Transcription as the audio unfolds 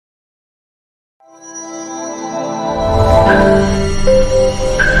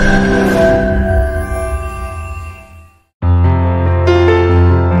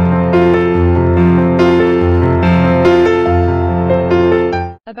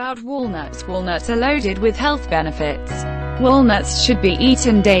About walnuts. Walnuts are loaded with health benefits. Walnuts should be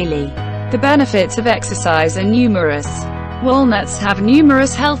eaten daily. The benefits of exercise are numerous. Walnuts have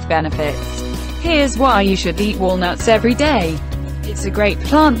numerous health benefits. Here's why you should eat walnuts every day. It's a great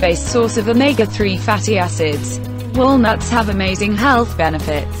plant-based source of omega-3 fatty acids. Walnuts have amazing health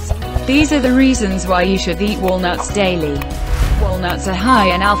benefits. These are the reasons why you should eat walnuts daily. Walnuts are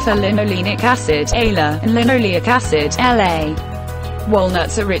high in alpha-linolenic acid, ALA, and linoleic acid, LA.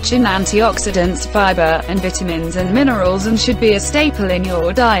 Walnuts are rich in antioxidants, fiber, and vitamins and minerals and should be a staple in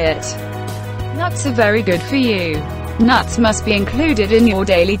your diet. Nuts are very good for you. Nuts must be included in your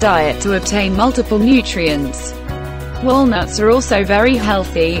daily diet to obtain multiple nutrients. Walnuts are also very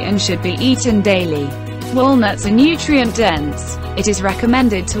healthy and should be eaten daily. Walnuts are nutrient-dense. It is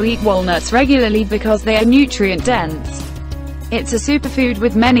recommended to eat walnuts regularly because they are nutrient-dense. It's a superfood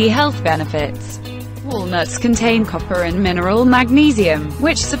with many health benefits. Walnuts contain copper and mineral magnesium,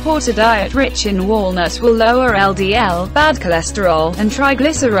 which support a diet rich in walnuts will lower LDL, bad cholesterol, and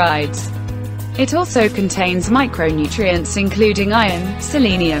triglycerides. It also contains micronutrients including iron,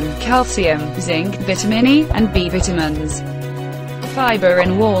 selenium, calcium, zinc, vitamin E, and B vitamins. Fiber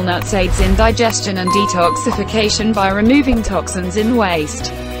in walnuts aids in digestion and detoxification by removing toxins in waste.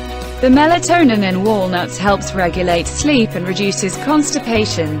 The melatonin in walnuts helps regulate sleep and reduces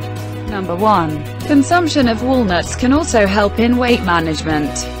constipation. Number 1. Consumption of walnuts can also help in weight management.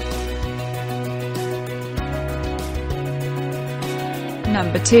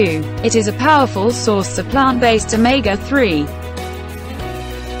 Number 2. It is a powerful source of plant-based omega-3.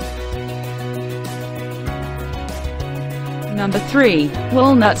 Number 3.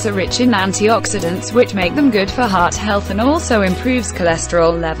 Walnuts are rich in antioxidants which make them good for heart health and also improves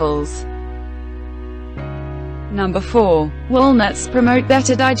cholesterol levels. Number 4. Walnuts promote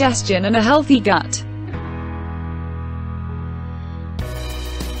better digestion and a healthy gut.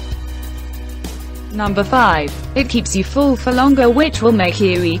 Number 5. It keeps you full for longer, which will make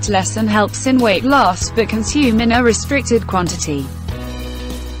you eat less and helps in weight loss but consume in a restricted quantity.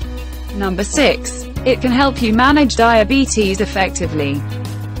 Number 6. It can help you manage diabetes effectively.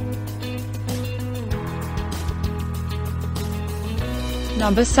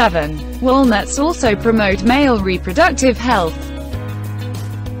 Number 7. Walnuts also promote male reproductive health.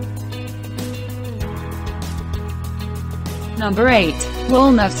 Number 8.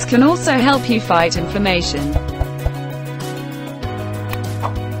 Walnuts can also help you fight inflammation.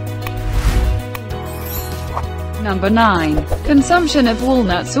 Number 9. Consumption of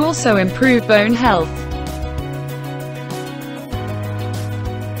walnuts also improve bone health.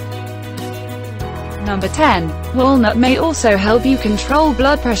 Number 10. Walnut may also help you control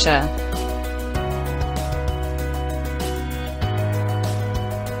blood pressure.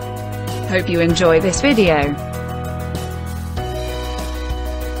 Hope you enjoy this video.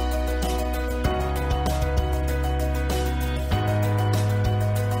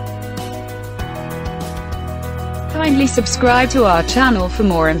 Kindly subscribe to our channel for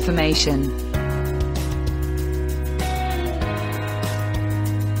more information.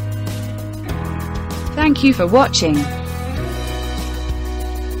 Thank you for watching.